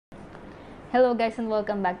Hello guys and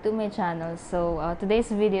welcome back to my channel. So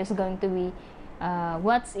today's video is going to be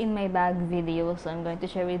what's in my bag video. So I'm going to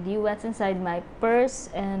share with you what's inside my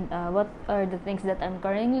purse and what are the things that I'm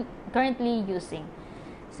currently using.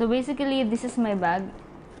 So basically this is my bag.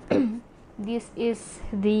 This is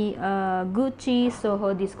the Gucci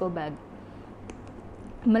Soho Disco bag.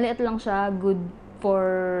 Maliit lang siya, good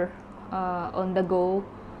for on the go,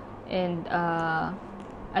 and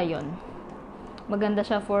ayun. Maganda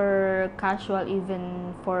siya for casual,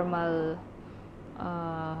 even formal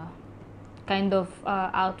kind of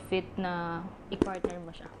outfit na i-partner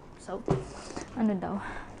mo siya. So, ano daw?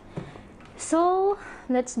 So,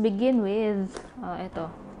 let's begin with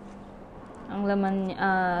ito. Ang laman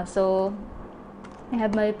niya. So, I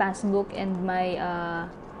have my passbook and my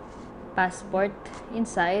passport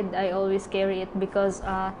inside. I always carry it because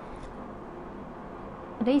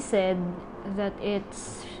they said that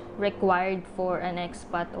it's required for an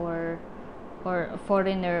expat or a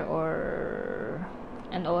foreigner or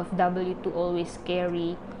an OFW to always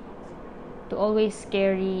carry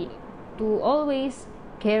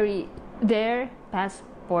their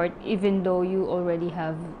passport even though you already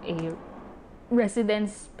have a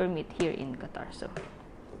residence permit here in Qatar. So,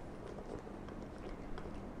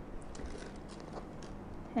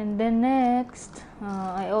 and then next,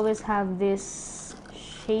 I always have this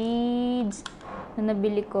shades na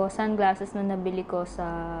nabili ko, sunglasses na nabili ko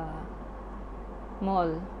sa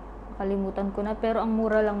mall. Nakalimutan ko na, pero ang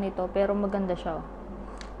mura lang nito, pero maganda siya.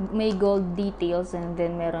 May gold details and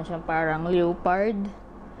then meron siyang parang leopard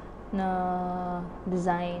na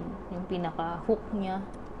design, yung pinaka hook niya.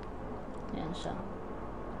 Yan siya.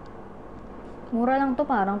 Mura lang to,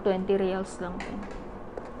 parang 20 reals lang.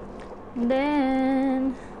 And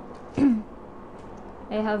then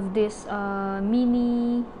I have this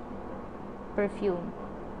mini perfume,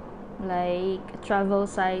 like travel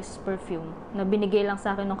size perfume na binigay lang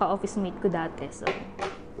sa akin ng ka-office mate ko dati. So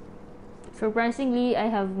surprisingly,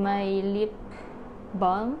 I have my lip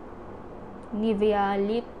balm, Nivea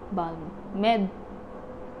lip balm, med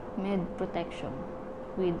protection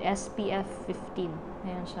with SPF 15.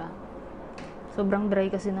 Ayan siya. Sobrang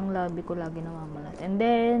dry kasi ng labi ko, lagi namamalat. And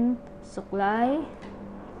then suklay.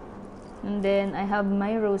 And then I have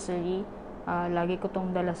my rosary. Lagi ko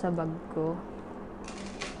tong dala sa bag ko.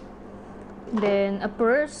 Then a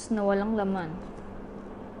purse na walang laman.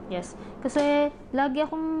 Yes, kasi lagi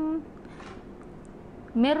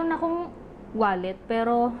meron akong wallet,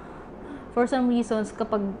 pero for some reasons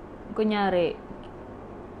kapag kunyari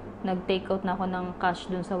nag-take out na ako ng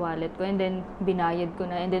cash dun sa wallet ko and then binayad ko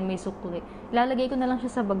na and then may sukli, ilalagay ko na lang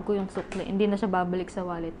siya sa bag ko yung sukli, hindi na siya babalik sa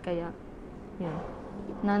wallet. Kaya yun,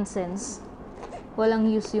 nonsense,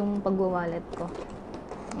 walang use yung pagwa-wallet ko.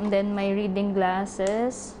 And then my reading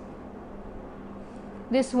glasses,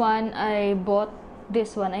 this one I bought.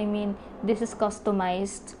 This one, I mean, this is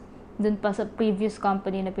customized dun pa sa previous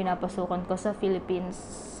company na pinapasukan ko sa Philippines.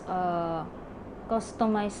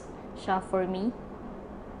 Customized siya for me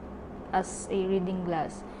as a reading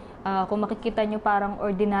glass. Kung makikita nyo, parang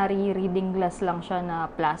ordinary reading glass lang siya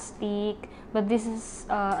na plastic. But this is,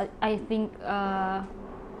 I think,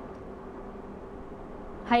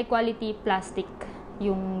 high quality plastic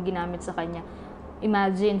yung ginamit sa kanya.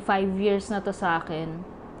 Imagine, 5 years na to sa akin.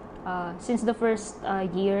 Since the first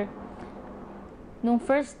year, nung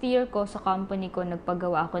first year ko sa company ko,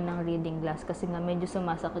 nagpagawa ako ng reading glass kasi nga medyo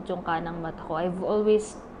sumasakit yung kanang mata ko. I've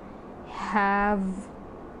always have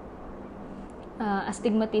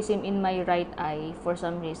astigmatism in my right eye for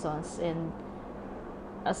some reasons, and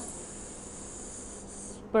as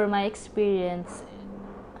per my experience,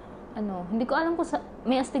 hindi ko alam kung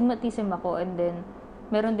may astigmatism ako, and then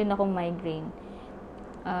meron din akong migraine.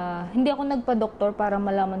 Hindi ako nagpa-doktor para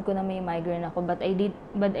malaman ko na may migraine ako, but I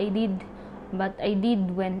did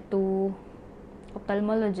went to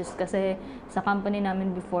ophthalmologist kasi sa company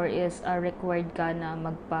namin before is required ka na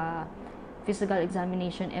magpa physical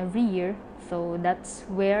examination every year. So that's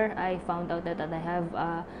where I found out that I have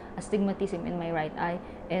astigmatism in my right eye,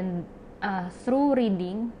 and through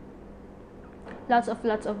reading, lots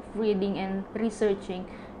of reading and researching,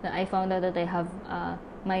 that I found out that I have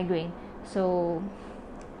migraine. So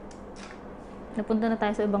napunta na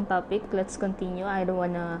tayo sa ibang topic. Let's continue. I don't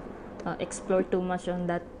wanna explore too much on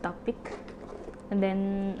that topic. And then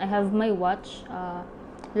I have my watch.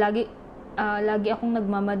 Lagi akong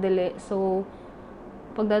nagmamadali. So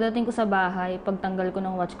pagdadating ko sa bahay, pagtanggal ko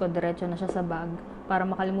ng watch ko, diretso na siya sa bag para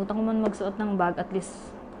makalimutan ko man magsuot ng bag. At least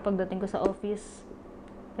pagdating ko sa office,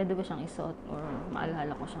 pwede ko siyang isuot or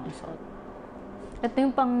maalala ko siyang isuot. Ito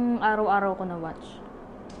yung pang araw-araw ko na watch.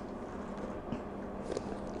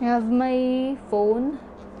 I have my phone.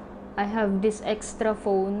 I have this extra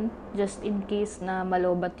phone just in case na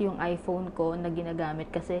malobat yung iPhone ko na ginagamit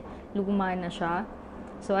kasi luma na siya.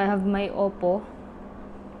 So, I have my Oppo,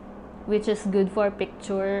 which is good for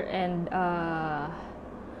picture and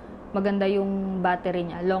maganda yung battery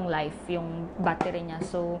niya, long life yung battery niya.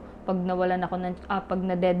 So, pag nawalan ako pag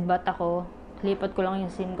na-deadbat ako, lipat ko lang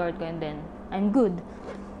yung SIM card ko and then I'm good.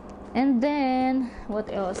 And then, what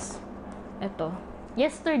else? Ito.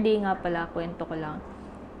 Yesterday nga pala, kwento ko lang.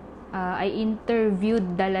 I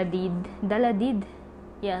interviewed Daladid. Daladid?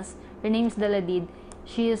 Yes, her name is Daladid.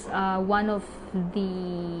 She is one of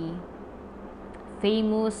the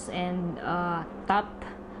famous and top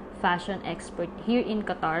fashion expert here in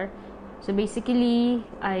Qatar. So basically,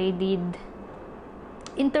 I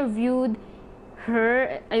interviewed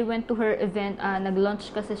her. I went to her event.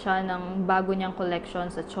 Nag-launch kasi siya ng bago niyang collection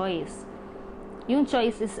sa Choice. Yung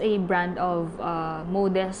Choice is a brand of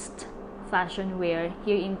modest fashion wear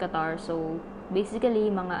here in Qatar. So, basically,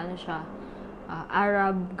 mga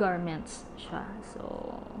Arab garments siya.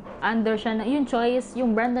 So, under siya na,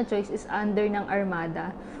 yung brand na Choice is under ng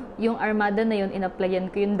Armada. Yung Armada na yun, in-applyan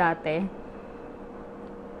ko yun dati.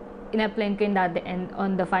 And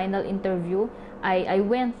on the final interview, I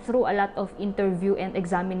went through a lot of interview and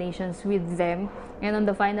examinations with them. And on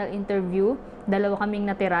the final interview, 2 kaming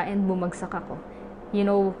natira and bumagsak ako. You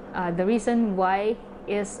know, the reason why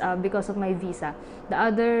is because of my visa. The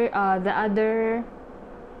other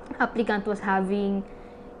applicant was having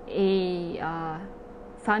a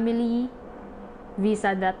family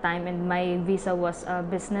visa that time, and my visa was a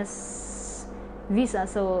business visa.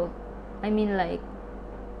 So, I mean, like,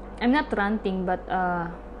 I'm not ranting, but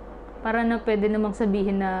para na pwede namang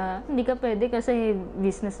sabihin na hindi ka pwede kasi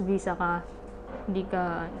business visa ka, hindi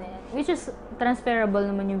ka, which is transferable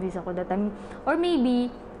naman yung visa ko that time. Or maybe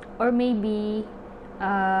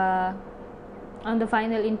on the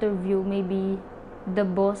final interview, maybe the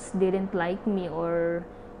boss didn't like me, or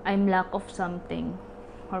I'm lack of something,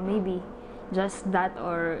 or maybe just that,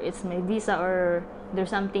 or it's my visa, or there's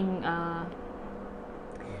something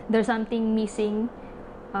missing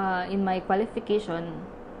in my qualification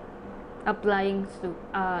applying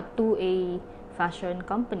to a fashion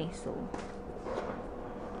company. So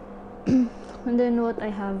and then what I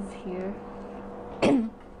have here,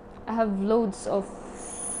 I have loads of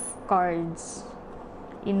cards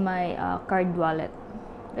in my card wallet.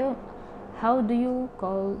 How do you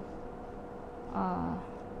call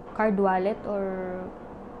card wallet or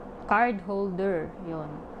card holder? Yon.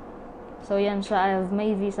 So yan siya. I have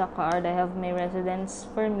my Visa card. I have my residence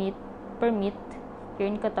permit. Here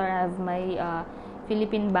in Qatar, I have my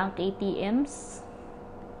Philippine Bank ATMs,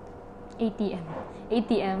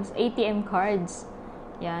 ATM cards.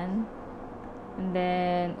 Yan. And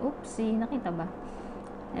then, oopsie, nakita ba?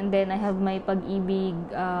 And then, I have my Pag-ibig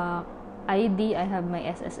ID. I have my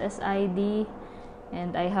SSS ID.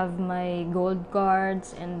 And I have my gold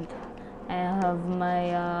cards. And I have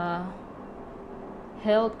my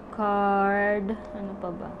health card. Ano pa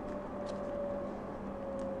ba?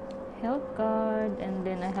 Health card. And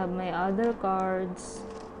then, I have my other cards.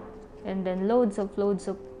 And then, loads of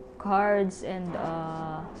cards. And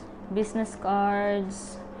business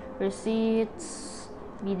cards. Receipts,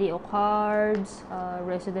 video cards,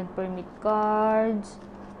 resident permit cards,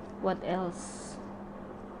 what else?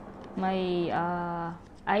 My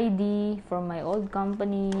ID from my old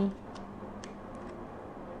company,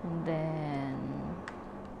 and then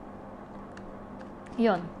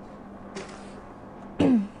yon.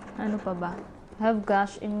 Ano pa ba? I have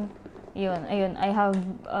cash in ayun, I have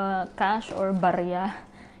cash or barya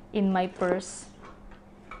in my purse.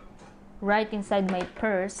 Right inside my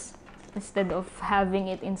purse, instead of having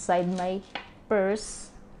it inside my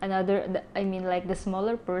purse, like the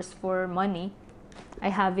smaller purse for money,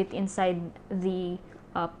 I have it inside the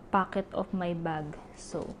pocket of my bag.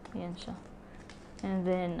 So, yan siya. And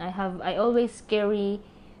then I always carry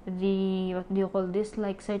the, what do you call this,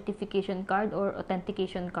 like certification card or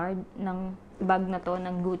authentication card ng bag na to,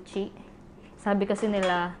 ng Gucci. Sabi kasi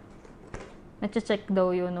nila, na-check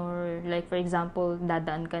daw yun, or like for example,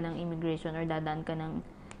 dadaan ka ng immigration, or dadaan ka ng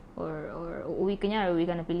or uuwi ka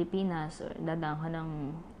ng Pilipinas, or dadaan ka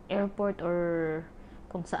ng airport or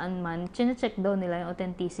kung saan man, chine-check daw nila yung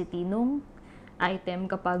authenticity nung item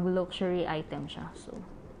kapag luxury item siya. So,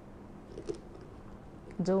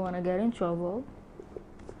 don't wanna get in trouble.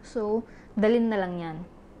 So, dalin na lang yan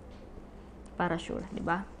para sure, di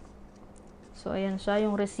ba? So, ayan siya,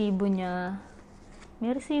 yung resibo niya.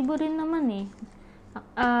 May resibo rin naman eh.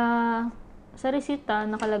 Sa resita,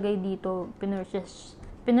 nakalagay dito,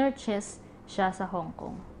 pinurchase siya sa Hong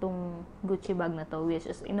Kong. Itong Gucci bag na to, which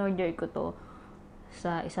is in-order ko to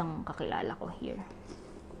sa isang kakilala ko here.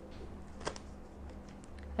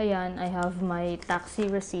 Ayan, I have my taxi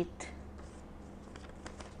receipt.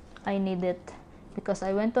 I need it because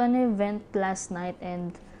I went to an event last night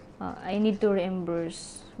and I need to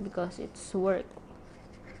reimburse because it's work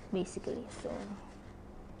basically. So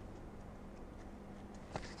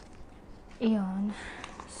ayan.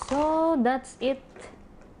 So that's it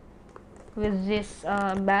with this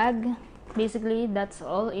bag. Basically, that's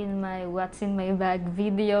all in my what's in my bag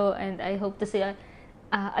video, and I hope to see you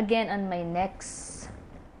again on my next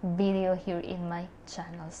video here in my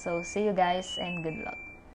channel. So see you guys and good luck.